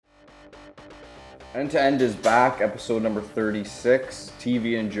End to End is back, episode number 36.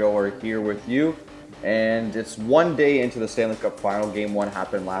 TV and Joe are here with you. And it's one day into the Stanley Cup final. Game one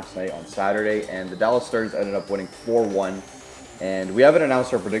happened last night on Saturday, and the Dallas Stars ended up winning 4-1. And we haven't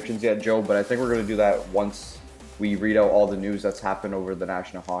announced our predictions yet, Joe, but I think we're going to do that once we read out all the news that's happened over the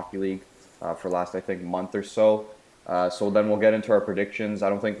National Hockey League for the last, I think, month or so. So then we'll get into our predictions. I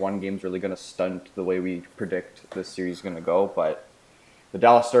don't think one game's really going to stunt the way we predict this series is going to go, but the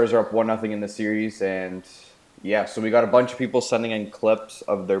Dallas Stars are up 1-0 in the series, and yeah, so we got a bunch of people sending in clips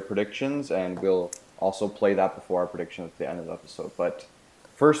of their predictions, and we'll also play that before our prediction at the end of the episode. But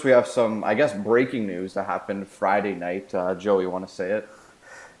first, we have some, I guess, breaking news that happened Friday night. Joe, you want to say it?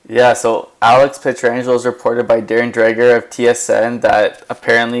 Yeah, so Alex Pietrangelo is reported by Darren Dreger of TSN that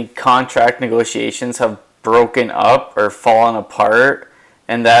apparently contract negotiations have broken up or fallen apart,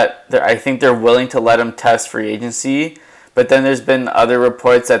 and that I think they're willing to let him test free agency. But then there's been other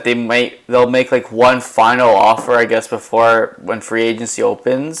reports that they'll make like one final offer, I guess, before when free agency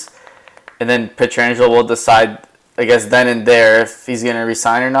opens, and then Pietrangelo will decide, I guess, then and there if he's gonna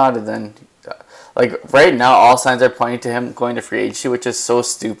resign or not. And then, like right now, all signs are pointing to him going to free agency, which is so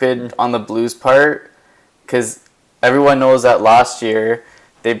stupid on the Blues part, because everyone knows that last year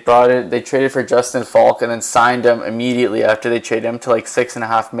they traded for Justin Falk and then signed him immediately after they traded him to like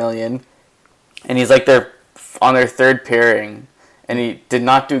 $6.5 million, and he's like on their third pairing, and he did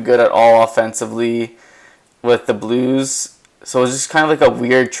not do good at all offensively with the Blues. So it was just kind of like a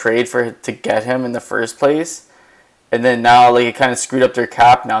weird trade to get him in the first place. And then now, like, it kind of screwed up their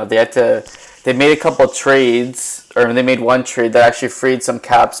cap now. They made a couple trades, or they made one trade that actually freed some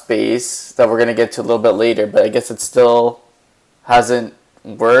cap space that we're going to get to a little bit later, but I guess it still hasn't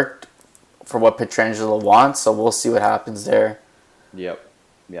worked for what Pietrangelo wants, so we'll see what happens there. Yep.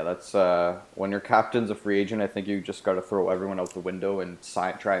 Yeah, that's when your captain's a free agent. I think you just got to throw everyone out the window and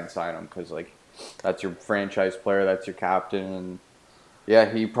try and sign him, because like that's your franchise player, that's your captain, and yeah,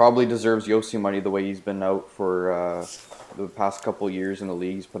 he probably deserves Yossi money the way he's been out for the past couple of years in the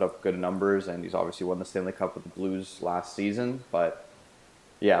league. He's put up good numbers, and he's obviously won the Stanley Cup with the Blues last season. But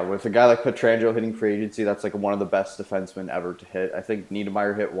yeah, with a guy like Pietrangelo hitting free agency, that's like one of the best defensemen ever to hit. I think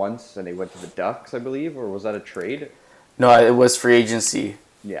Niedermayer hit once, and he went to the Ducks, I believe, or was that a trade? No, it was free agency.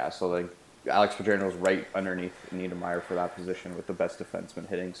 Yeah, so like Alex Pietrangelo was right underneath Niedermayer for that position with the best defenseman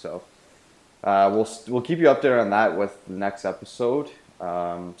hitting. So we'll keep you updated on that with the next episode.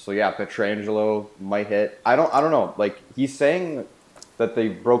 So yeah, Pietrangelo might hit. I don't know. Like, he's saying that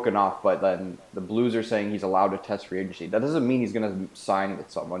they've broken off, but then the Blues are saying he's allowed to test free agency. That doesn't mean he's gonna sign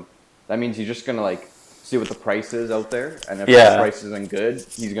with someone. That means he's just gonna like see what the price is out there, and if the price isn't good,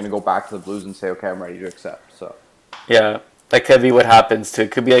 he's gonna go back to the Blues and say, okay, I'm ready to accept. So yeah. That could be what happens too.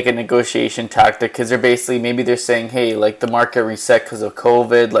 It could be like a negotiation tactic, because maybe they're saying, hey, like the market reset because of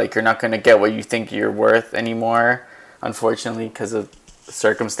COVID, like you're not going to get what you think you're worth anymore, unfortunately, because of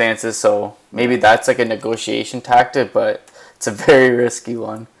circumstances. So maybe that's like a negotiation tactic, but it's a very risky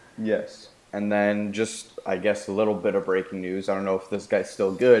one. Yes. And then just, I guess, a little bit of breaking news. I don't know if this guy's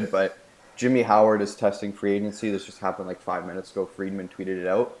still good, but Jimmy Howard is testing free agency. This just happened like 5 minutes ago. Friedman tweeted it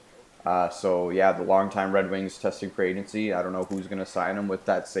out. So yeah, the longtime Red Wings testing free agency. I don't know who's going to sign him with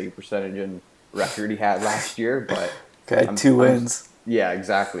that save percentage and record he had last year, but got 2 wins. Yeah,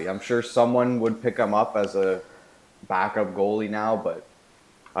 exactly. I'm sure someone would pick him up as a backup goalie now, but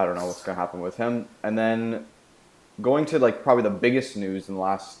I don't know what's going to happen with him. And then going to like probably the biggest news in the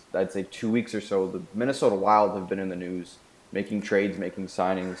last, I'd say 2 weeks or so, the Minnesota Wild have been in the news, making trades, making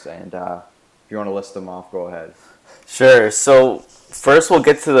signings, and if you want to list them off, go ahead. Sure. So first we'll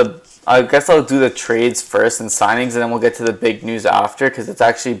get to I guess I'll do the trades first and signings, and then we'll get to the big news after, because it's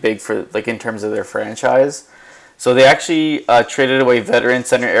actually big for like in terms of their franchise. So they actually traded away veteran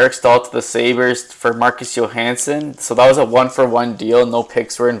center Eric Stahl to the Sabres for Marcus Johansson. So that was a 1-for-1 deal. No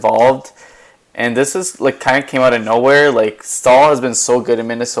picks were involved. And this is like kind of came out of nowhere. Like, Stahl has been so good in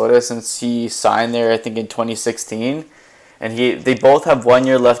Minnesota since he signed there, I think in 2016. And they both have 1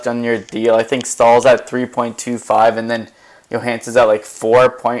 year left on your deal. I think Stahl's at 3.25, and then Johansson's at like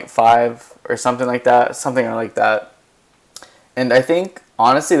 4.5 or something like that. And I think,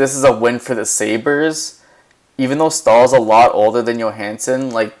 honestly, this is a win for the Sabres. Even though Stahl's a lot older than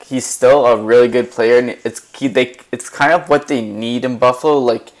Johansson, like, he's still a really good player, and it's kind of what they need in Buffalo.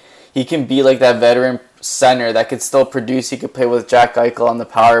 Like, he can be like that veteran center that could still produce. He could play with Jack Eichel on the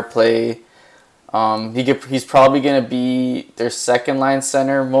power play. He's probably going to be their second line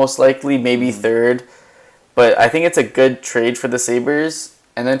center, most likely, maybe third. But I think it's a good trade for the Sabres.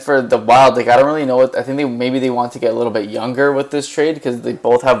 And then for the Wild, like, I don't really know what. I think they want to get a little bit younger with this trade, because they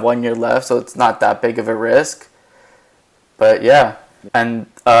both have 1 year left, so it's not that big of a risk. But yeah, And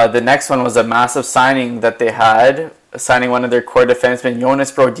the next one was a massive signing that they had, signing one of their core defensemen,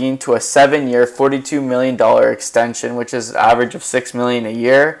 Jonas Brodin, to a 7-year, $42 million extension, which is an average of $6 million a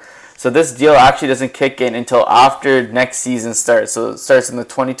year. So this deal actually doesn't kick in until after next season starts. So it starts in the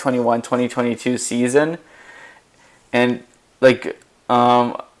 2021-2022 season. And like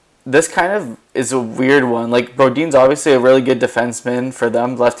this kind of is a weird one. Like Brodin's obviously a really good defenseman for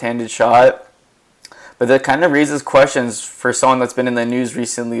them, left-handed shot. But that kind of raises questions for someone that's been in the news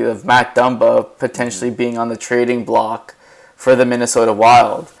recently of Matt Dumba potentially being on the trading block for the Minnesota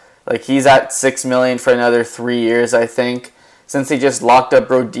Wild. Like he's at $6 million for another 3 years, I think. Since they just locked up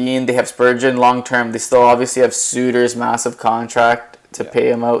Brodin, they have Spurgeon long term. They still obviously have Suter's massive contract to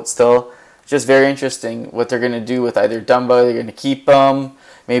pay him out still. Just very interesting what they're going to do with either Dumba. They're going to keep him,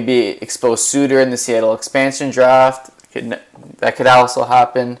 maybe expose Suter in the Seattle expansion draft. That could also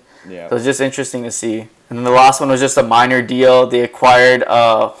happen. Yeah. So it's just interesting to see. And then the last one was just a minor deal. They acquired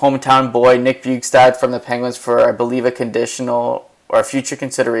hometown boy Nick Bjugstad from the Penguins for, I believe, a conditional or future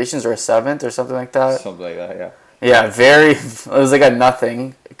considerations or a seventh or something like that. Something like that, yeah. Yeah, it was like a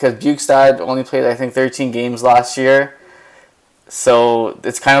nothing because Bjugstad only played, I think, 13 games last year. So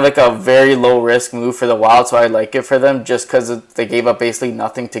it's kind of like a very low risk move for the Wild, so I like it for them just because they gave up basically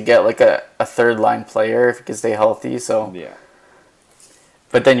nothing to get like a third line player if he can stay healthy. So yeah.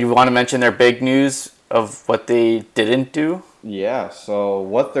 But then you want to mention their big news of what they didn't do? Yeah, so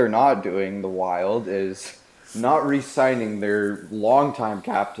what they're not doing, the Wild, is not re-signing their longtime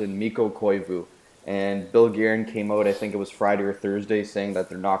captain, Mikko Koivu. And Bill Guerin came out, I think it was Friday or Thursday, saying that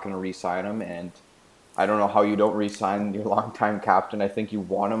they're not going to re-sign him. And I don't know how you don't re-sign your longtime captain. I think you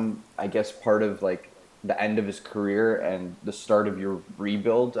want him, I guess, part of like the end of his career and the start of your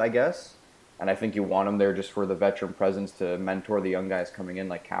rebuild, I guess. And I think you want him there just for the veteran presence to mentor the young guys coming in,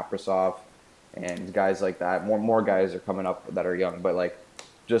 like Kaprizov and guys like that. More guys are coming up that are young, but like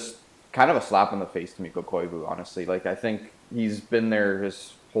just kind of a slap in the face to Mikko Koivu, honestly. Like I think he's been there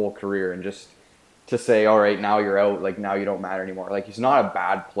his whole career, and just to say, all right, now you're out, like now you don't matter anymore. Like he's not a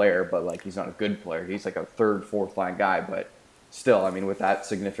bad player, but like he's not a good player. He's like a third, fourth line guy, but still, I mean, with that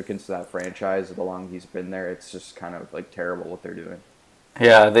significance to that franchise, the long he's been there, it's just kind of like terrible what they're doing.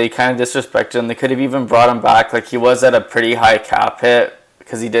 Yeah, they kind of disrespected him. They could have even brought him back. Like he was at a pretty high cap hit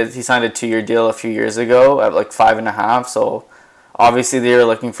because he signed a 2-year deal a few years ago at like 5.5. So obviously they were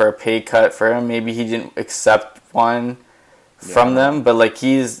looking for a pay cut for him. Maybe he didn't accept one from them, but like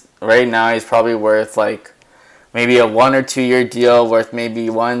right now he's probably worth like maybe a 1 or 2 year deal worth maybe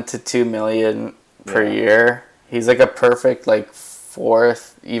 $1 to $2 million per year. He's like a perfect like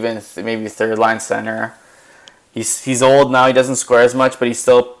fourth, even maybe third line center. He's old now. He doesn't score as much, but he's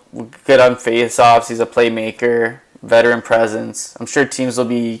still good on face-offs. He's a playmaker, veteran presence. I'm sure teams will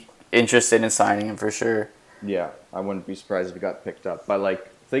be interested in signing him for sure. Yeah, I wouldn't be surprised if he got picked up. But like,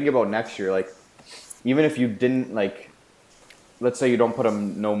 think about next year. Like, even if you didn't like, let's say you don't put a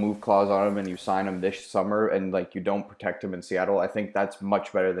no move clause on him and you sign him this summer, and like you don't protect him in Seattle, I think that's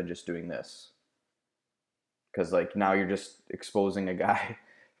much better than just doing this. Because like now you're just exposing a guy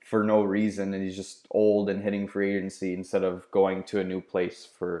for no reason, and he's just old and hitting free agency instead of going to a new place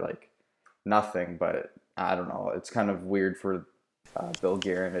for like nothing. But I don't know, it's kind of weird for Bill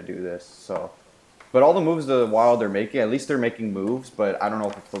Guerin to do this. So, but all the moves the Wild are making, at least they're making moves, but I don't know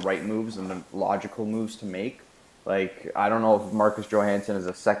if it's the right moves and the logical moves to make. Like I don't know if Marcus Johansson is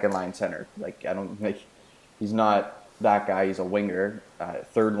a second line center. Like I don't think he's not that guy. He's a winger,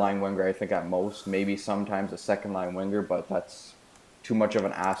 third line winger, I think at most, maybe sometimes a second line winger, but that's too much of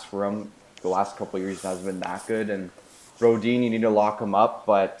an ask for him. The last couple of years hasn't been that good. And Brodin, you need to lock him up,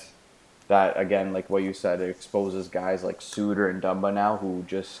 but that, again, like what you said, it exposes guys like Suter and Dumba now who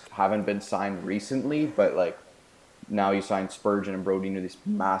just haven't been signed recently, but like now you sign Spurgeon and Brodin to these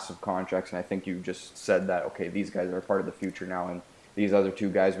massive contracts, and I think you just said that, okay, these guys are part of the future now, and these other two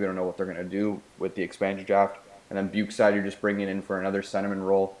guys, we don't know what they're going to do with the expansion draft. And then Bjugstad, you're just bringing in for another centerman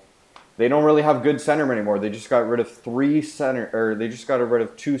role. They don't really have good centermen anymore. They just got rid of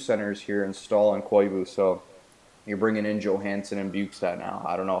two centers here in Stahl and Koivu. So you're bringing in Johansson and Bjugstad now.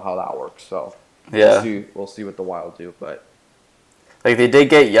 I don't know how that works. So yeah, we'll see what the Wild do. But like they did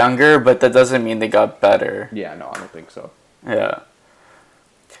get younger, but that doesn't mean they got better. Yeah, no, I don't think so. Yeah.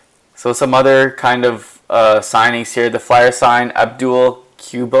 So some other kind of signings here. The Flyers signed Abdul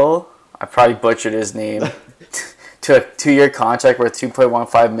Kubel. I probably butchered his name. To a 2-year contract worth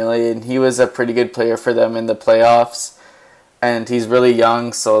 $2.15 million. He was a pretty good player for them in the playoffs, and he's really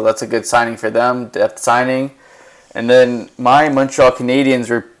young, so that's a good signing for them. Depth signing. And then my Montreal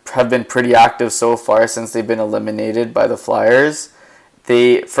Canadiens have been pretty active so far since they've been eliminated by the Flyers.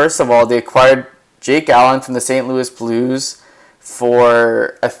 First of all, they acquired Jake Allen from the St. Louis Blues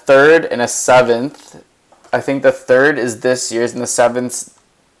for a third and a seventh. I think the third is this year's and the seventh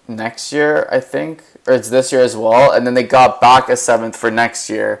next year, I think. Or it's this year as well. And then they got back a seventh for next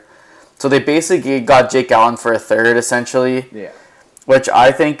year. So they basically got Jake Allen for a third, essentially. Yeah. Which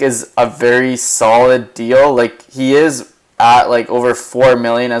I think is a very solid deal. Like, he is at like over $4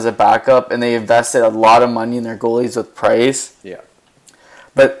 million as a backup, and they invested a lot of money in their goalies with Price. Yeah.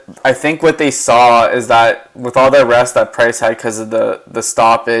 But I think what they saw is that with all the rest that Price had because of the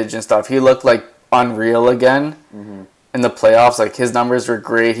stoppage and stuff, he looked like unreal again in the playoffs. Like, his numbers were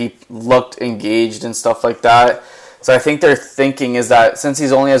great. He looked engaged and stuff like that. So I think their thinking is that since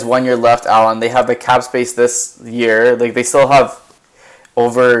he's only has 1 year left, Allen, they have the cap space this year. Like, they still have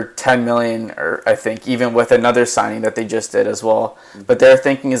over 10 million, or I think, even with another signing that they just did as well. But their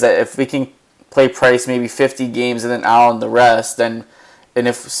thinking is that if we can play Price maybe 50 games and then Allen the rest, then, and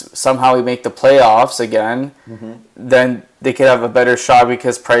if somehow we make the playoffs again, then they could have a better shot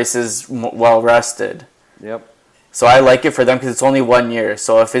because Price is well rested. Yep. So I like it for them because it's only 1 year.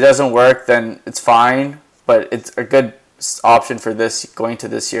 So if it doesn't work, then it's fine. But it's a good option for this going to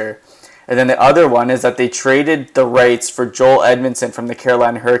this year. And then the other one is that they traded the rights for Joel Edmondson from the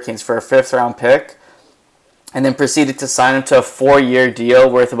Carolina Hurricanes for a 5th-round pick, and then proceeded to sign him to a 4-year deal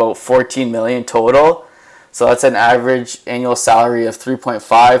worth about $14 million total. So that's an average annual salary of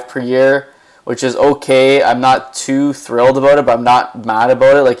 $3.5 per year, which is okay. I'm not too thrilled about it, but I'm not mad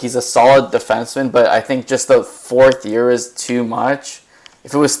about it. Like, he's a solid defenseman, but I think just the 4th year is too much.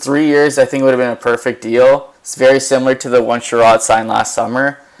 If it was 3 years, I think it would have been a perfect deal. It's very similar to the one Sherrod signed last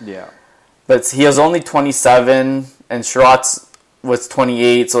summer. Yeah. But he was only 27, and Sherrod was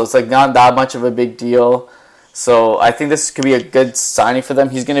 28, so it's like not that much of a big deal. So I think this could be a good signing for them.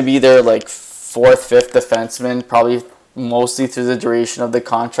 He's going to be their like 4th, 5th defenseman, probably mostly through the duration of the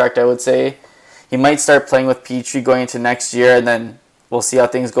contract, I would say. He might start playing with Petrie going into next year, and then we'll see how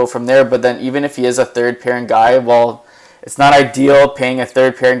things go from there. But then even if he is a third pairing guy, well, it's not ideal paying a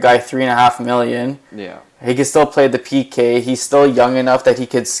third pairing guy $3.5 million. Yeah. He can still play the PK. He's still young enough that he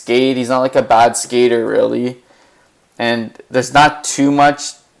could skate. He's not like a bad skater, really. And there's not too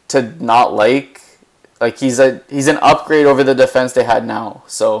much to not like. Like, he's an upgrade over the defense they had now.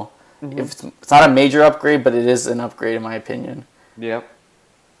 So if it's not a major upgrade, but it is an upgrade in my opinion. Yep.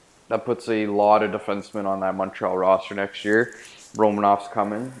 That puts a lot of defensemen on that Montreal roster next year. Romanov's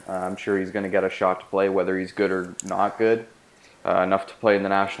coming. I'm sure he's going to get a shot to play, whether he's good or not good. Enough to play in the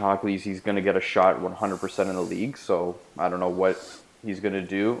National Hockey League. He's going to get a shot 100% in the league, so I don't know what he's going to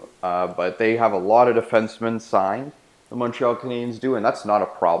do. But they have a lot of defensemen signed, the Montreal Canadiens do, and that's not a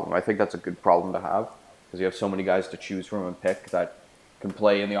problem. I think that's a good problem to have because you have so many guys to choose from and pick that can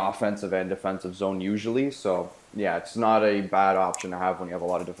play in the offensive and defensive zone usually. So, yeah, it's not a bad option to have when you have a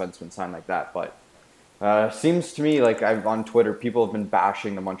lot of defensemen signed like that. But seems to me like on Twitter, people have been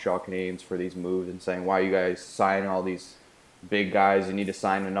bashing the Montreal Canadiens for these moves and saying, why are you guys signing all these big guys? You need to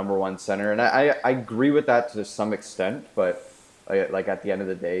sign a number one center. And I agree with that to some extent, but like at the end of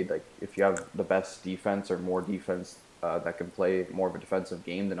the day, like if you have the best defense or more defense that can play more of a defensive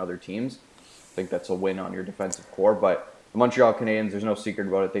game than other teams, I think that's a win on your defensive core. But the Montreal Canadiens, there's no secret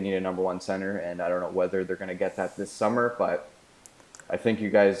about it. They need a number one center, and I don't know whether they're going to get that this summer, but I think you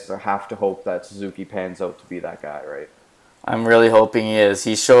guys have to hope that Suzuki pans out to be that guy, right? I'm really hoping he is.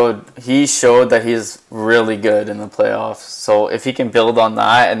 He showed that he's really good in the playoffs. So if he can build on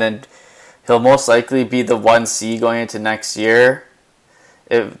that, and then he'll most likely be the 1C going into next year.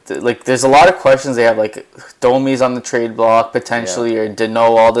 There's a lot of questions they have, like Domi's on the trade block potentially, or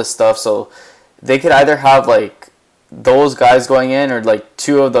Deneau, all this stuff. So they could either have like those guys going in, or like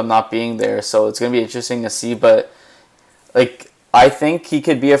two of them not being there. So it's gonna be interesting to see. But like, I think he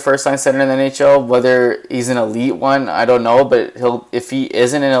could be a first-line center in the NHL. Whether he's an elite one, I don't know. But if he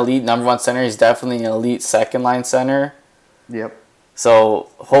isn't an elite number one center, he's definitely an elite second-line center. Yep. So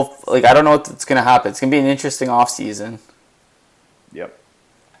I don't know what's gonna happen. It's gonna be an interesting offseason. Yep.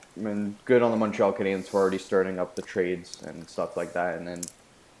 I mean, good on the Montreal Canadiens for already starting up the trades and stuff like that, and then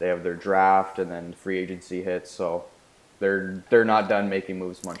they have their draft, and then free agency hits. So they're not done making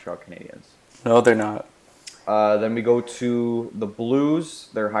moves, Montreal Canadiens. No, they're not. Then we go to the Blues.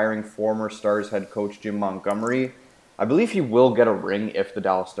 They're hiring former Stars head coach Jim Montgomery. I believe he will get a ring if the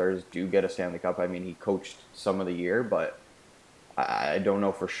Dallas Stars do get a Stanley Cup. I mean, he coached some of the year, but I don't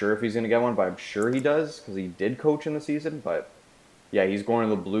know for sure if he's going to get one, but I'm sure he does because he did coach in the season. But yeah, he's going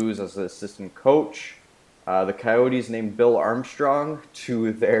to the Blues as the assistant coach. The Coyotes named Bill Armstrong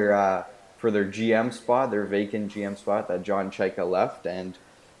to for their GM spot, their vacant GM spot that John Chaika left, and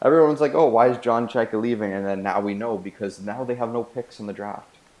everyone's like, oh, why is John Chaika leaving? And then now we know, because now they have no picks in the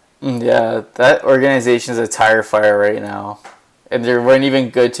draft. Yeah, that organization is a tire fire right now. and they weren't even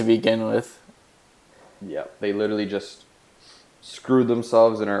good to begin with. Yeah, they literally just screwed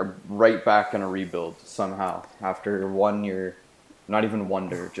themselves and are right back in a rebuild somehow after 1 year. Not even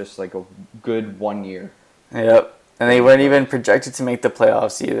wonder, just like a good 1 year. Yep. And they weren't even projected to make the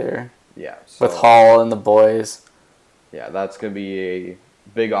playoffs either. Yeah. So, with Hall and the boys. Yeah, that's going to be a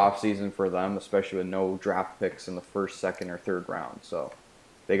big offseason for them, especially with no draft picks in the first, second, or third round. So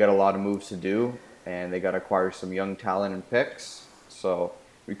they got a lot of moves to do, and they got to acquire some young talent and picks. So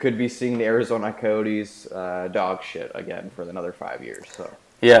we could be seeing the Arizona Coyotes dog shit again for another 5 years. So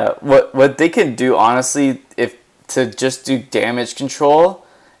yeah, what they can do, honestly, if to just do damage control,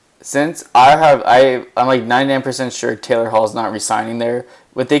 since I'm like 99% sure Taylor Hall's not resigning there.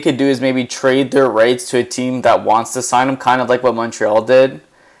 What they could do is maybe trade their rights to a team that wants to sign him, kind of like what Montreal did.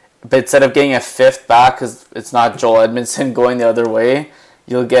 But instead of getting a fifth back, because it's not Joel Edmondson going the other way,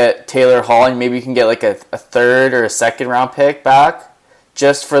 you'll get Taylor Hall, and maybe you can get like a third or a second round pick back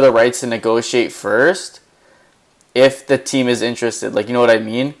just for the rights to negotiate first if the team is interested. Like, you know what I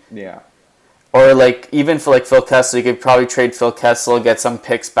mean? yeah. Or like even for like Phil Kessel, you could probably trade Phil Kessel, get some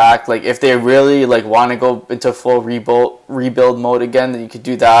picks back. Like if they really like want to go into full rebuild mode again, then you could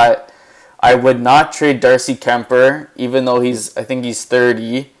do that. I would not trade Darcy Kemper, even though I think he's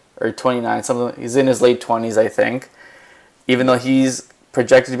 30 or 29, something. He's in his late 20s, I think. Even though he's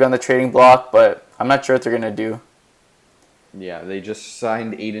projected to be on the trading block, but I'm not sure what they're gonna do. Yeah, they just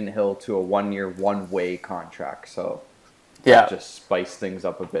signed Aiden Hill to a 1 year, one-way contract, so Yeah. just spice things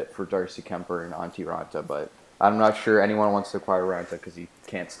up a bit for Darcy Kemper and Antti Ranta, but I'm not sure anyone wants to acquire Ranta because he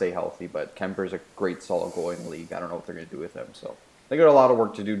can't stay healthy, but Kemper's a great solid goalie in the league. I don't know what they're going to do with him, so they got a lot of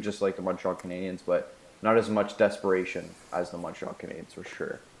work to do just like the Montreal Canadiens, but not as much desperation as the Montreal Canadiens for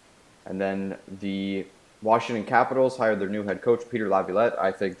sure. And then the Washington Capitals hired their new head coach, Peter Laviolette.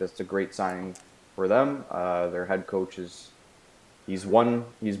 I think that's a great signing for them. Their head coach he's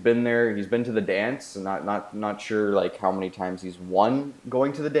been there, he's been to the dance, and not sure like how many times he's won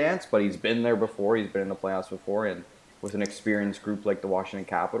going to the dance, but he's been there before, he's been in the playoffs before, and with an experienced group like the Washington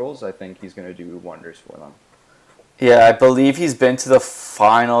Capitals, I think he's going to do wonders for them. Yeah, I believe he's been to the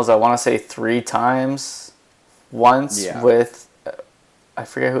finals, I want to say 3 times. Once with, I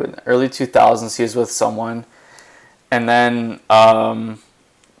forget who, in the early 2000s, he was with someone. And then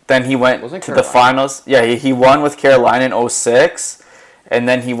he went to the finals. Yeah, he won with Carolina in 2006. And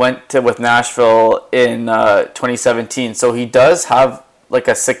then he went with Nashville in 2017. So he does have like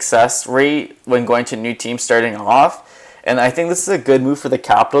a success rate when going to new teams starting off. And I think this is a good move for the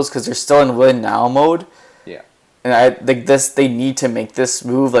Capitals because they're still in win now mode. Yeah. And I think they need to make this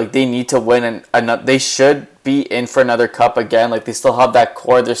move. Like they need to win, and they should be in for another cup again. Like they still have that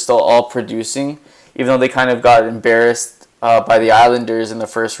core. They're still all producing, even though they kind of got embarrassed by the Islanders in the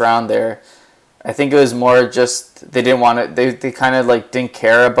first round there. I think it was more just they didn't want it. They kind of like didn't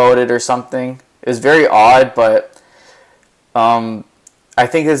care about it or something. It was very odd, but I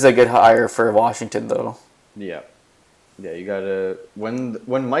think this is a good hire for Washington though. Yeah. Yeah, you gotta. When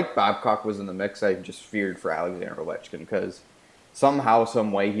Mike Babcock was in the mix, I just feared for Alexander Ovechkin because somehow,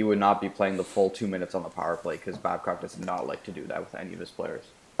 some way, he would not be playing the full 2 minutes on the power play because Babcock does not like to do that with any of his players.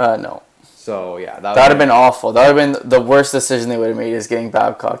 No. So yeah, that would have been awful. That would have been the worst decision they would have made is getting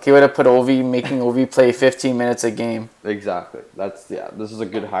Babcock. He would have put making Ovi play 15 minutes a game. Exactly. This is a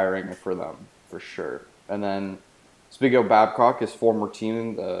good hiring for them for sure. And then speaking of Babcock, his former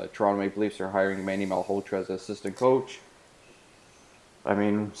team, the Toronto Maple Leafs, are hiring Manny Malhotra as assistant coach. I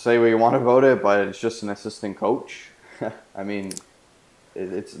mean, say what you want about it, but it's just an assistant coach. I mean,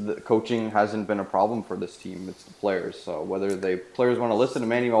 the coaching hasn't been a problem for this team. It's the players. So whether the players want to listen to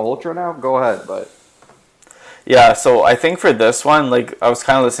Manny Malhotra now, go ahead. But yeah, so I think for this one, like I was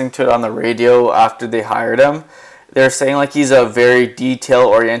kind of listening to it on the radio after they hired him. They're saying like he's a very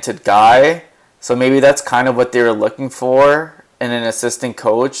detail-oriented guy. So maybe that's kind of what they were looking for in an assistant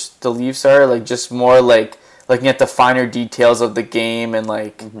coach. The Leafs are like just more like looking at the finer details of the game and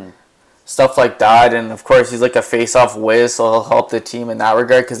like stuff like that. And of course, he's like a face-off whiz, so he'll help the team in that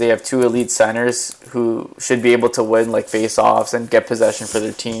regard because they have 2 elite centers who should be able to win like face-offs and get possession for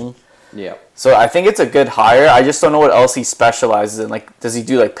their team. Yeah. So I think it's a good hire. I just don't know what else he specializes in. Like, does he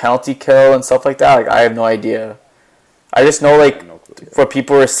do like penalty kill and stuff like that? Like, I have no idea. I just know like what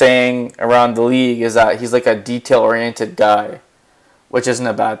people were saying around the league is that he's like a detail-oriented guy, which isn't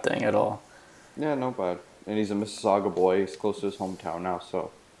a bad thing at all. Yeah, no bad. And he's a Mississauga boy. He's close to his hometown now,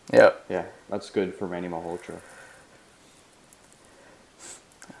 so yeah, that's good for Manny Malhotra.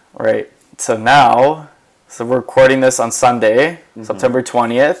 Right. So we're recording this on Sunday, September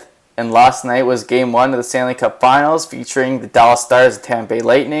 20th, and last night was Game 1 of the Stanley Cup Finals featuring the Dallas Stars and Tampa Bay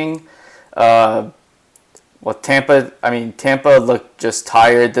Lightning. Well, Tampa looked just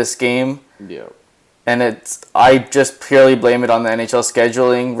tired this game. Yeah. And I just purely blame it on the NHL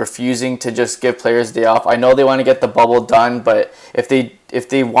scheduling, refusing to just give players a day off. I know they want to get the bubble done, but if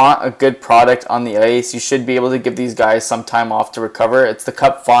they want a good product on the ice, you should be able to give these guys some time off to recover. It's the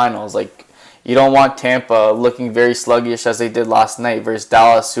Cup Finals. Like, you don't want Tampa looking very sluggish as they did last night versus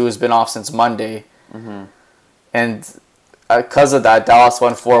Dallas, who has been off since Monday. Mm-hmm. And because of that, Dallas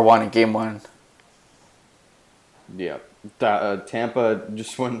won 4-1 in Game 1. Yeah. Tampa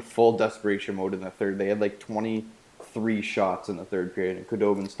just went full desperation mode in the third. They had like 23 shots in the third period, and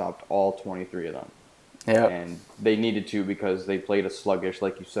Khudobin stopped all 23 of them. Yeah. And they needed to because they played a sluggish,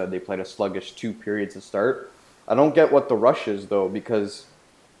 like you said, they played a sluggish 2 periods to start. I don't get what the rush is, though, because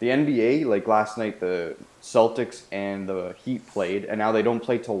the NBA, like last night, the Celtics and the Heat played, and now they don't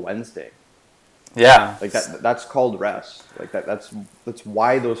play till Wednesday. Yeah. Like that's called rest. Like that's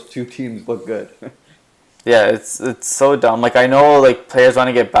why those two teams look good. Yeah, it's so dumb. Like, I know, like, players want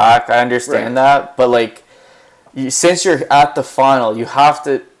to get back. I understand that. But, like, since you're at the final, you have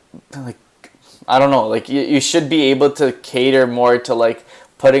to, like, I don't know. Like, you should be able to cater more to, like,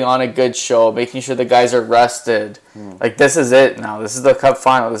 putting on a good show, making sure the guys are rested. Like, this is it now. This is the Cup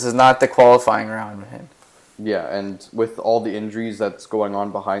final. This is not the qualifying round, man. Yeah, and with all the injuries that's going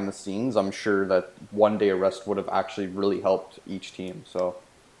on behind the scenes, I'm sure that 1 day of rest would have actually really helped each team. So...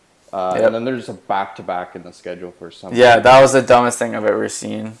 Yep. And then there's a back-to-back in the schedule for some. Yeah, that was the dumbest thing I've ever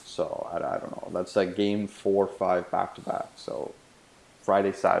seen. So, I don't know. That's like game 4-5 back-to-back. So,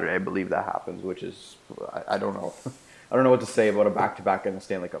 Friday, Saturday, I believe that happens, which is, I don't know. I don't know what to say about a back-to-back in the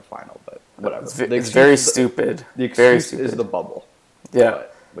Stanley Cup final, but whatever. It's very stupid. The excuse is the bubble. Yeah.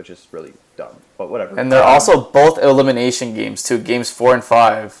 Which is really dumb, but whatever. And they're also both elimination games, too. Games 4 and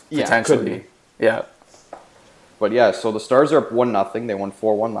 5, potentially. Could be. Yeah. But yeah, so the Stars are up 1-0. They won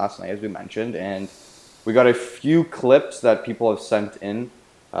 4-1 last night, as we mentioned. And we got a few clips that people have sent in,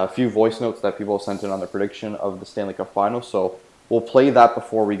 a few voice notes that people have sent in on their prediction of the Stanley Cup final. So we'll play that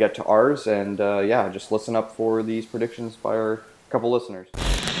before we get to ours. And yeah, just listen up for these predictions by our couple listeners.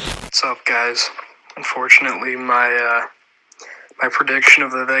 What's up, guys? Unfortunately, my prediction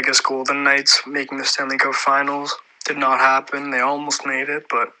of the Vegas Golden Knights making the Stanley Cup finals did not happen. They almost made it,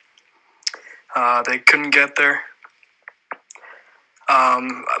 but they couldn't get there.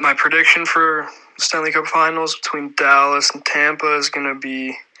 My prediction for Stanley Cup Finals between Dallas and Tampa is going to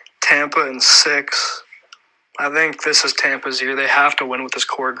be Tampa in 6. I think this is Tampa's year. They have to win with this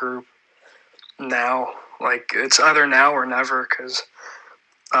core group now. Like, it's either now or never, because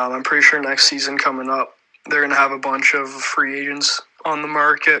I'm pretty sure next season coming up, they're going to have a bunch of free agents on the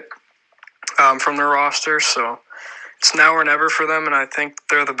market from their roster. So it's now or never for them, and I think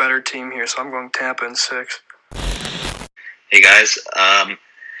they're the better team here. So I'm going Tampa in 6. Hey guys,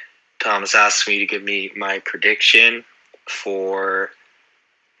 Thomas asked me to give me my prediction for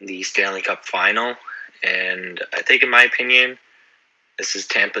the Stanley Cup final, and I think in my opinion, this is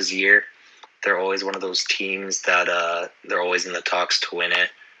Tampa's year. They're always one of those teams that they're always in the talks to win it,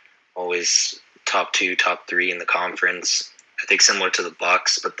 always top 2, top 3 in the conference. I think similar to the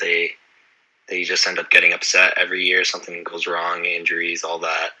Bucks, but they just end up getting upset every year. Something goes wrong, injuries, all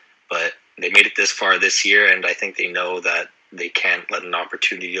that. But they made it this far this year, and I think they know that they can't let an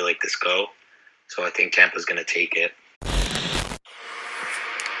opportunity like this go. So I think Tampa's going to take it.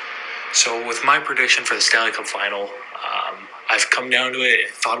 So with my prediction for the Stanley Cup final, I've come down to it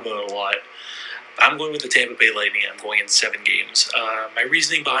and thought about it a lot. I'm going with the Tampa Bay Lightning. I'm going in 7 games. My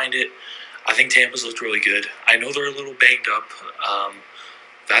reasoning behind it, I think Tampa's looked really good. I know they're a little banged up.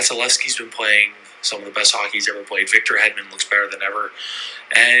 Vasilevsky's been playing some of the best hockey he's ever played. Victor Hedman looks better than ever.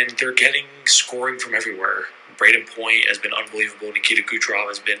 And they're getting scoring from everywhere. Braden Point has been unbelievable. Nikita Kucherov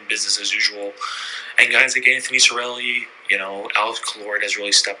has been business as usual. And guys like Anthony Cirelli, Alex Killorn has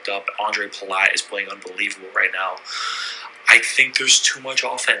really stepped up. Andre Palat is playing unbelievable right now. I think there's too much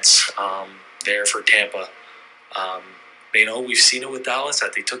offense there for Tampa. We've seen it with Dallas,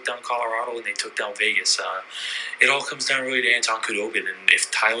 that they took down Colorado and they took down Vegas. It all comes down really to Anton Khudobin, and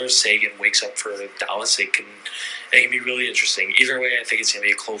if Tyler Seguin wakes up for Dallas, it can be really interesting. Either way, I think it's going to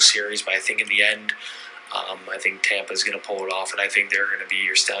be a close series, but I think in the end, I think Tampa's going to pull it off, and I think they're going to be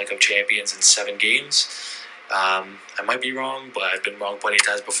your Stanley Cup champions in 7 games. I might be wrong, but I've been wrong plenty of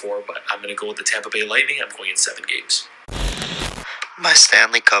times before, but I'm going to go with the Tampa Bay Lightning. I'm going in 7 games. My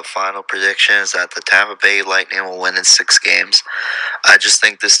Stanley Cup final prediction is that the Tampa Bay Lightning will win in 6 games. I just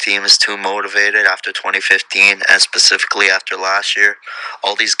think this team is too motivated after 2015, and specifically after last year.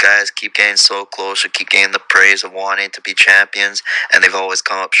 All these guys keep getting so close, or keep getting the praise of wanting to be champions, and they've always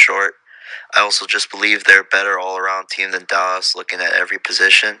come up short. I also just believe they're a better all-around team than Dallas. Looking at every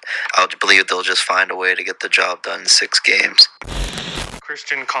position, I would believe they'll just find a way to get the job done in 6 games.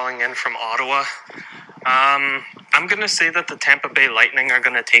 Christian calling in from Ottawa. I'm going to say that the Tampa Bay Lightning are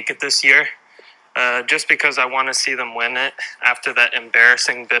going to take it this year, just because I want to see them win it after that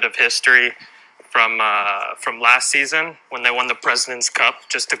embarrassing bit of history from last season when they won the President's Cup,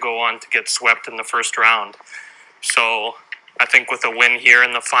 just to go on to get swept in the first round. So I think with a win here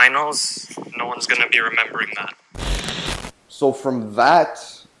in the finals, no one's going to be remembering that. So from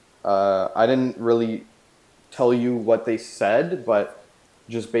that, I didn't really tell you what they said, but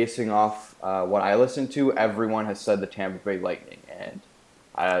just basing off what I listened to, everyone has said the Tampa Bay Lightning. And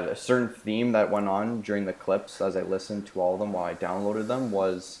a certain theme that went on during the clips as I listened to all of them while I downloaded them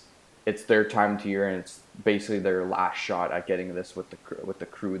was it's their time to year, and it's basically their last shot at getting this with the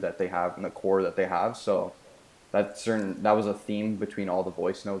crew that they have and the core that they have. So that was a theme between all the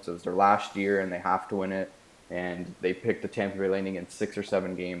voice notes. It was their last year, and they have to win it. And they picked the Tampa Bay Lightning in 6 or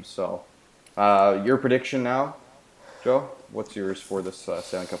 7 games. So your prediction now, Joe? What's yours for this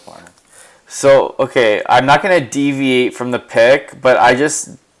Stanley Cup final? So, okay, I'm not going to deviate from the pick, but I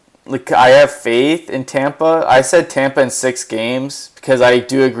have faith in Tampa. I said Tampa in 6 games because I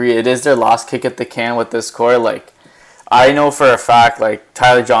do agree it is their last kick at the can with this core. Like, I know for a fact, like,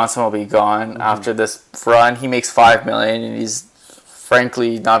 Tyler Johnson will be gone after this run. He makes $5 million, and he's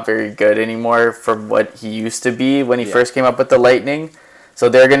frankly not very good anymore from what he used to be when he first came up with the Lightning. So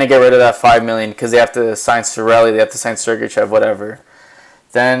they're going to get rid of that $5 million because they have to sign Cirelli, they have to sign Sergachev, whatever.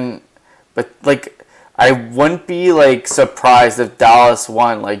 But like, I wouldn't be like surprised if Dallas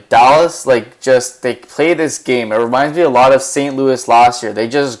won. Like Dallas, they play this game. It reminds me a lot of St. Louis last year. They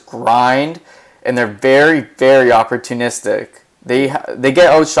just grind, and they're very, very opportunistic. They get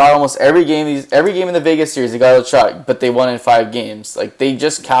outshot almost every game. Every game in the Vegas series, they got outshot, but they won in 5 games. Like they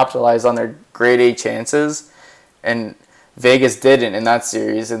just capitalized on their grade A chances, and Vegas didn't in that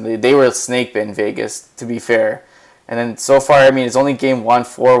series, and they were snake bitten Vegas, to be fair. And then so far, I mean, it's only game 1,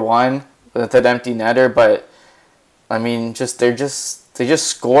 4-1 with that empty netter, but I mean, they just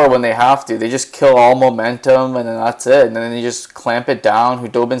score when they have to. They just kill all momentum, and then that's it. And then they just clamp it down.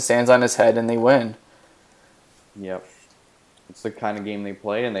 Hudobin stands on his head, and they win. Yep. It's the kind of game they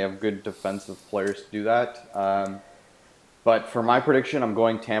play, and they have good defensive players to do that. But for my prediction, I'm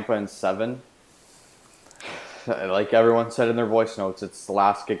going Tampa in 7. Like everyone said in their voice notes, it's the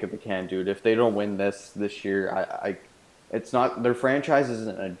last kick at the can, dude. If they don't win this year, it's not, their franchise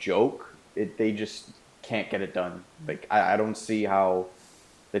isn't a joke. They just can't get it done. Like I don't see how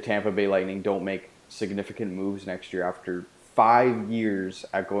the Tampa Bay Lightning don't make significant moves next year after 5 years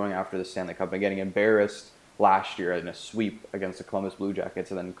at going after the Stanley Cup and getting embarrassed last year in a sweep against the Columbus Blue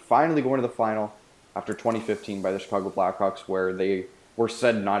Jackets, and then finally going to the final after 2015 by the Chicago Blackhawks, where they were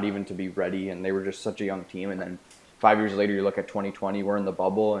said not even to be ready, and they were just such a young team. And then 5 years later, you look at 2020, we're in the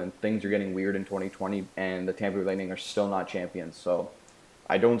bubble, and things are getting weird in 2020, and the Tampa Bay Lightning are still not champions. So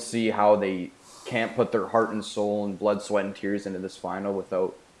I don't see how they can't put their heart and soul and blood, sweat, and tears into this final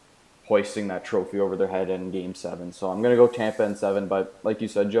without hoisting that trophy over their head in Game 7. So I'm going to go Tampa in 7, but like you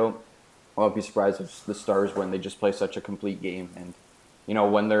said, Joe, I won't be surprised if the Stars win. They just play such a complete game, and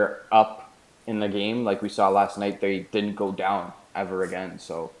when they're up in the game, like we saw last night, they didn't go down ever again.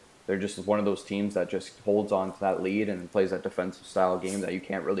 So they're just one of those teams that just holds on to that lead and plays that defensive style game that you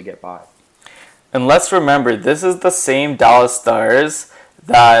can't really get by. And let's remember, this is the same Dallas Stars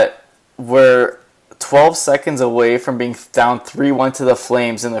that were 12 seconds away from being down 3-1 to the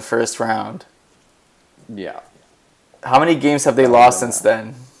Flames in the first round. Yeah. How many games have they lost since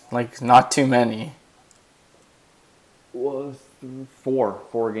then? Like, not too many. Well,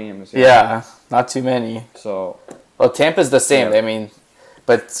 4 games. Yeah, not too many. So, well, Tampa's the same. Yeah. I mean,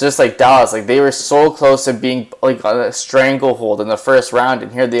 but it's just like Dallas, like they were so close to being like on a stranglehold in the first round,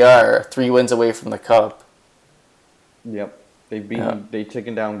 and here they are, 3 wins away from the cup. Yep, they've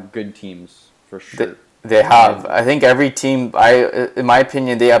taken down good teams for sure. They have. I think every team, in my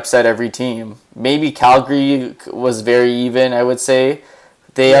opinion, they upset every team. Maybe Calgary was very even, I would say.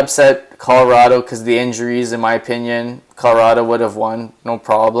 They upset Colorado because of the injuries, in my opinion. Colorado would have won, no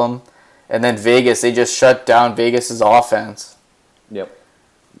problem. And then Vegas, they just shut down Vegas' offense. Yep,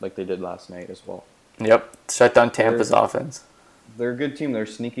 like they did last night as well. Yep, shut down Tampa's offense. They're a good team. They're a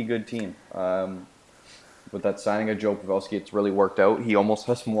sneaky good team. With that signing of Joe Pavelski, it's really worked out. He almost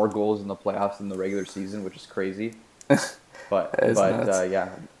has more goals in the playoffs than the regular season, which is crazy. But yeah,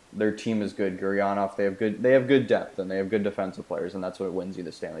 their team is good. Gurianov, they have good depth, and they have good defensive players, and that's what wins you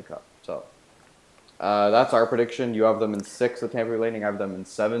the Stanley Cup. So that's our prediction. You have them in 6, the Tampa Bay Lightning. I have them in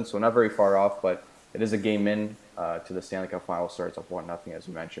 7, so not very far off, but it is a game in to the Stanley Cup final. Starts up 1-0, as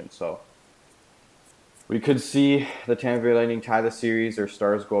we mentioned. So we could see the Tampa Bay Lightning tie the series or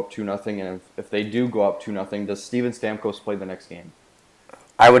Stars go up 2-0. And if they do go up 2-0, does Steven Stamkos play the next game?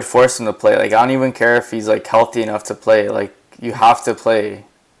 I would force him to play. Like, I don't even care if he's like healthy enough to play. Like, you have to play.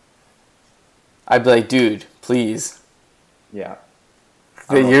 I'd be like, dude, please. Yeah.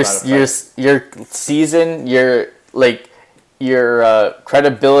 Your season, your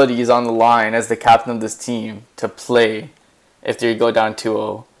credibility is on the line as the captain of this team to play if they go down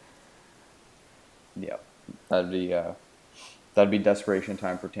 2-0. Yeah, that'd be desperation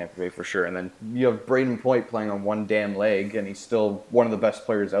time for Tampa Bay for sure. And then you have Braden Point playing on one damn leg, and he's still one of the best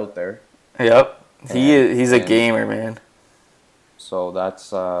players out there. Yep, he's a gamer, man. So that's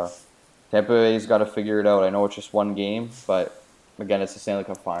Tampa Bay's got to figure it out. I know it's just one game, but again, it's the Stanley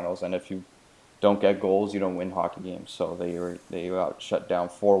Cup Finals, and if you don't get goals, you don't win hockey games. So they got shut down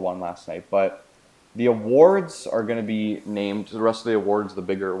 4-1 last night, but. The awards are going to be named, the rest of the awards, the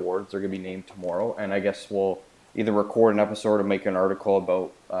bigger awards, are going to be named tomorrow. And I guess we'll either record an episode or make an article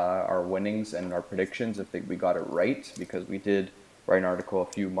about our winnings and our predictions if we got it right. Because we did write an article a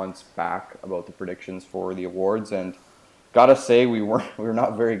few months back about the predictions for the awards. And gotta say, we were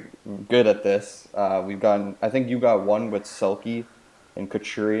not very good at this. I think you got one with Selke and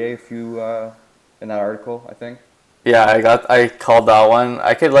Couturier in that article, I think. Yeah, I called that one.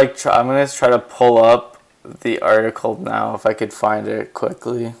 I could I'm gonna try to pull up the article now if I could find it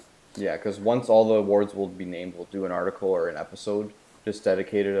quickly. Yeah, because once all the awards will be named, we'll do an article or an episode just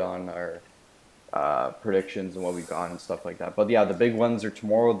dedicated on our predictions and what we got and stuff like that. But yeah, the big ones are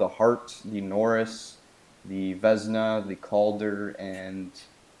tomorrow: the Hart, the Norris, the Vezina, the Calder, and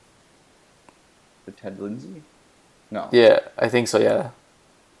the Ted Lindsay. No. Yeah, I think so. Yeah.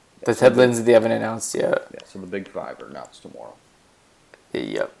 The Ted Lindsay they haven't announced yet. Yeah, so the big five are announced tomorrow.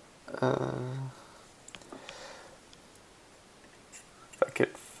 Yep. If I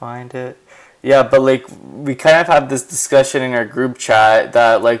could find it. Yeah, but like we kind of had this discussion in our group chat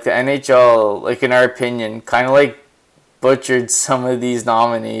that like the NHL, like in our opinion, kind of like butchered some of these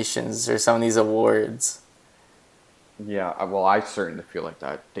nominations or some of these awards. Yeah, well, I certainly feel like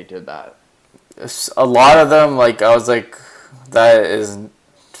that they did that. A lot of them, like I was like, that is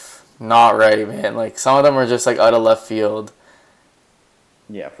not right, man. Like some of them are just like out of left field.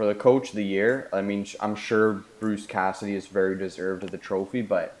 Yeah, for the coach of the year, I mean, I'm sure Bruce Cassidy is very deserved of the trophy,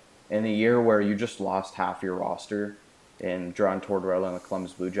 but in a year where you just lost half your roster in John Tortorella and the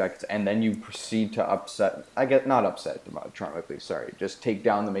Columbus Blue Jackets, and then you proceed to not upset the Toronto Maple Leafs, sorry, just take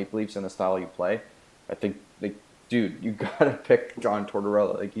down the Maple Leafs in the style you play. I think, like, dude, you gotta pick John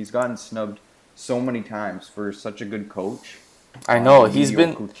Tortorella. Like, he's gotten snubbed so many times for such a good coach. I know he's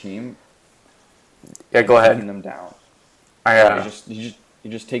been. Team. Yeah, go ahead. Taking them down. He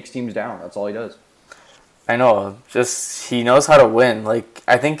just takes teams down. That's all he does. I know. Just he knows how to win. Like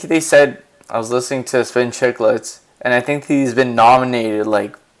I think they said I was listening to Spin Chicklets, and I think he's been nominated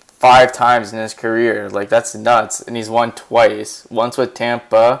like 5 times in his career. Like that's nuts. And he's won twice. Once with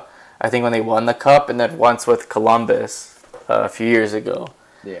Tampa, I think when they won the cup, and then once with Columbus a few years ago.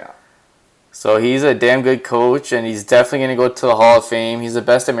 Yeah. So he's a damn good coach, and he's definitely going to go to the Hall of Fame. He's the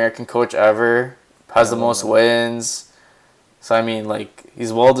best American coach ever, has the most wins. So, I mean, like,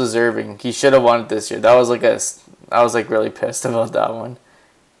 he's well-deserving. He should have won it this year. I was, really pissed about that one.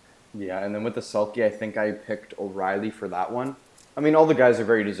 Yeah, and then with the Selke, I think I picked O'Reilly for that one. I mean, all the guys are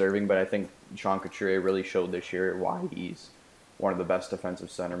very deserving, but I think Sean Couturier really showed this year why he's one of the best defensive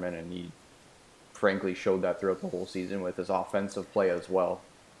centermen, and he frankly showed that throughout the whole season with his offensive play as well.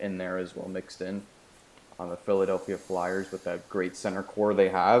 In there as well, mixed in on the Philadelphia Flyers with that great center core they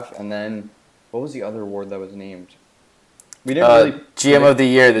have. And then, what was the other award that was named? We didn't really GM of the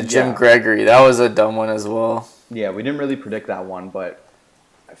Year, the Jim Gregory. That was a dumb one as well. Yeah, we didn't really predict that one, but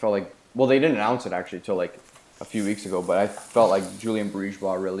I felt like, well, they didn't announce it actually till like a few weeks ago, but I felt like Julien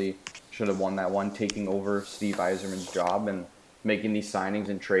BriseBois really should have won that one, taking over Steve Yzerman's job and making these signings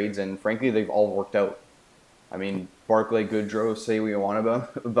and trades, and frankly, they've all worked out. I mean, Barclay Goodrow, say what you want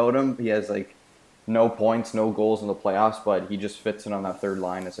about him. He has, like, no points, no goals in the playoffs, but he just fits in on that third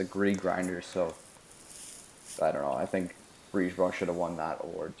line as a gritty grinder. So, I don't know. I think BriseBois should have won that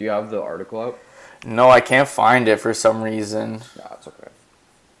award. Do you have the article out? No, I can't find it for some reason. Yeah, that's okay.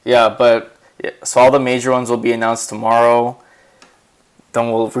 Yeah, but so all the major ones will be announced tomorrow.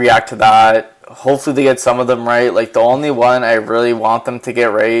 Then we'll react to that. Hopefully they get some of them right. Like, the only one I really want them to get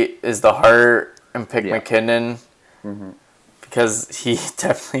right is the Hart and pick McKinnon, because he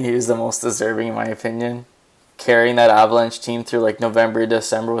definitely is the most deserving in my opinion, carrying that Avalanche team through like November,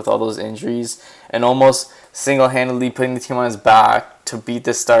 December with all those injuries, and almost single-handedly putting the team on his back to beat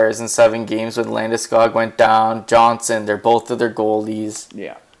the Stars in 7 games when Landeskog went down. Johnson, they're both of their goalies.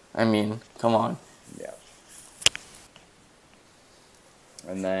 Yeah. I mean, come on. Yeah.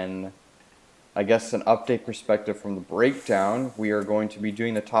 And then, I guess an update perspective from the breakdown, we are going to be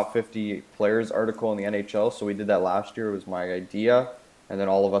doing the top 50 players article in the NHL. So we did that last year. It was my idea. And then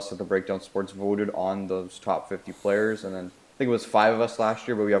all of us at the Breakdown Sports voted on those top 50 players. And then I think it was 5 of us last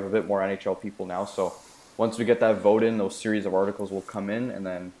year, but we have a bit more NHL people now. So once we get that vote in, those series of articles will come in, and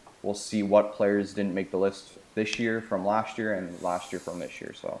then we'll see what players didn't make the list this year from last year and last year from this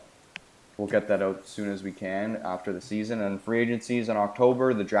year. So we'll get that out as soon as we can after the season. And free agency is in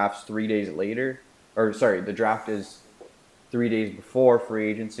October. The draft's 3 days later. The draft is 3 days before free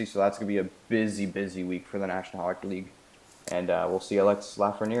agency. So that's going to be a busy, busy week for the National Hockey League. And we'll see Alex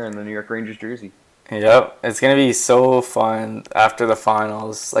Lafreniere in the New York Rangers jersey. Yep, it's going to be so fun after the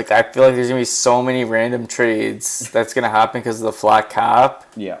finals. Like, I feel like there's going to be so many random trades that's going to happen because of the flat cap.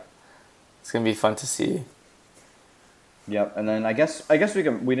 Yeah. It's going to be fun to see. Yep, and then I guess we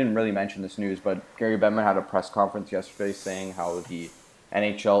didn't really mention this news, but Gary Bettman had a press conference yesterday saying how the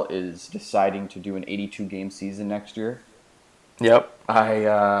NHL is deciding to do an 82-game season next year. Yep.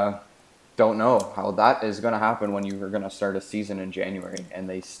 I don't know how that is going to happen when you are going to start a season in January, and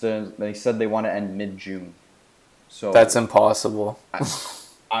they said they want to end mid-June. So that's impossible.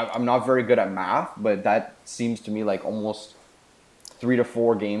 I'm not very good at math, but that seems to me like almost 3 to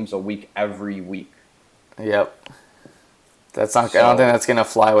 4 games a week every week. Yep. That's not. I don't think that's gonna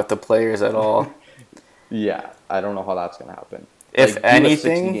fly with the players at all. Yeah, I don't know how that's gonna happen. If like,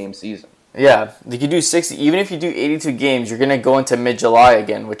 anything, 60-game season. Yeah, you could do 60. Even if you do 82 games, you're gonna go into mid-July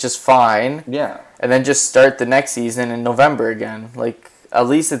again, which is fine. Yeah. And then just start the next season in November again. Like, at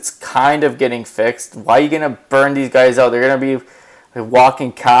least it's kind of getting fixed. Why are you gonna burn these guys out? They're gonna be like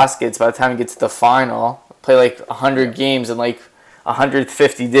walking caskets by the time you get to the final. Play like 100 games in like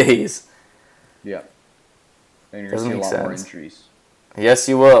 150 days. Yeah. And you're Doesn't going to see a make lot more sense. injuries. Yes,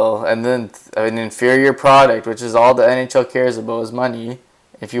 you will. And then an inferior product, which is all the NHL cares about, is money.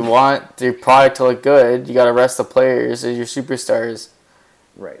 If you want your product to look good, you got to rest the players as your superstars.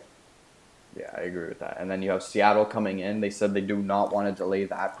 Right. Yeah, I agree with that. And then you have Seattle coming in. They said they do not want to delay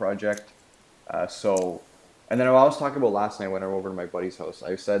that project. And then I was talking about last night when I went over to my buddy's house.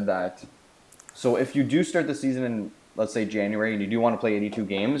 I said that, so if you do start the season in, let's say, January, and you do want to play 82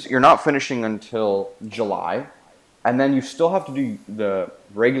 games, you're not finishing until July. And then you still have to do the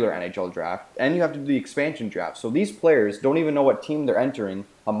regular NHL draft, and you have to do the expansion draft. So these players don't even know what team they're entering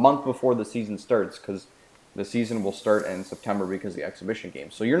a month before the season starts, because the season will start in September because of the exhibition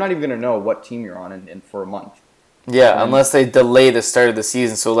game. So you're not even going to know what team you're on in for a month. Yeah, unless they delay the start of the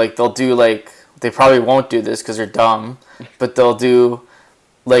season. So, like, they'll do, like, they probably won't do this because they're dumb, but they'll do,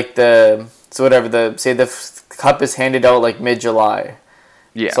 like, say the cup is handed out, like, mid-July.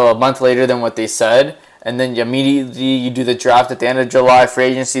 Yeah. So a month later than what they said. And then you do the draft at the end of July, free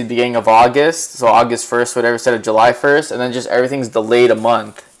agency at the beginning of August. So August 1st, whatever, instead of July 1st. And then just everything's delayed a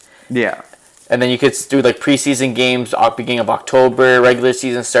month. Yeah. And then you could do like preseason games beginning of October. Regular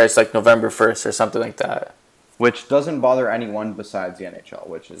season starts like November 1st or something like that. Which doesn't bother anyone besides the NHL,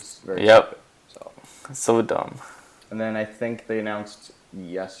 which is very stupid. So dumb. And then I think they announced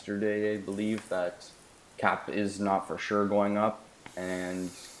yesterday, I believe, that cap is not for sure going up.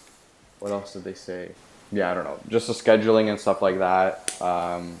 And what else did they say? Yeah, I don't know. Just the scheduling and stuff like that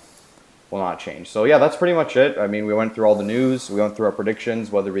will not change. So, yeah, that's pretty much it. I mean, we went through all the news. We went through our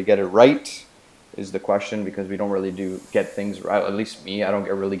predictions. Whether we get it right is the question, because we don't really get things right. At least me, I don't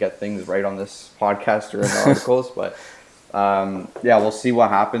really get things right on this podcast or in the articles. But, yeah, we'll see what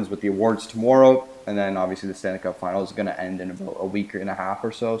happens with the awards tomorrow. And then, obviously, the Stanley Cup Final is going to end in about a week and a half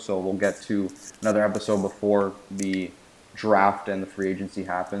or so. So we'll get to another episode before the draft and the free agency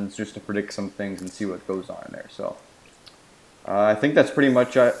happens, just to predict some things and see what goes on there. So I think that's pretty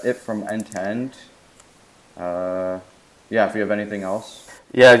much it from end to end. Yeah, if you have anything else.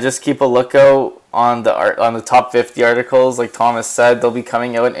 Yeah, just keep a lookout on the top 50 articles. Like Thomas said, they'll be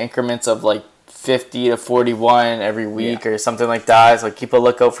coming out in increments of like 50 to 41 every week or something like that. So keep a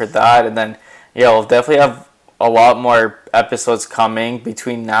lookout for that. And then, yeah, we'll definitely have a lot more episodes coming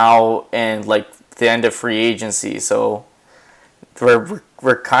between now and like the end of free agency. So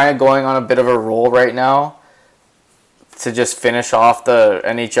we're kind of going on a bit of a roll right now to just finish off the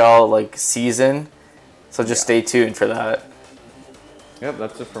NHL like season. So just stay tuned for that. Yep,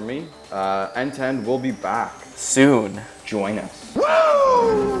 that's it for me. End to end, we'll be back soon. Join us.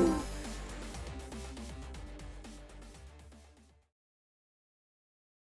 Woo!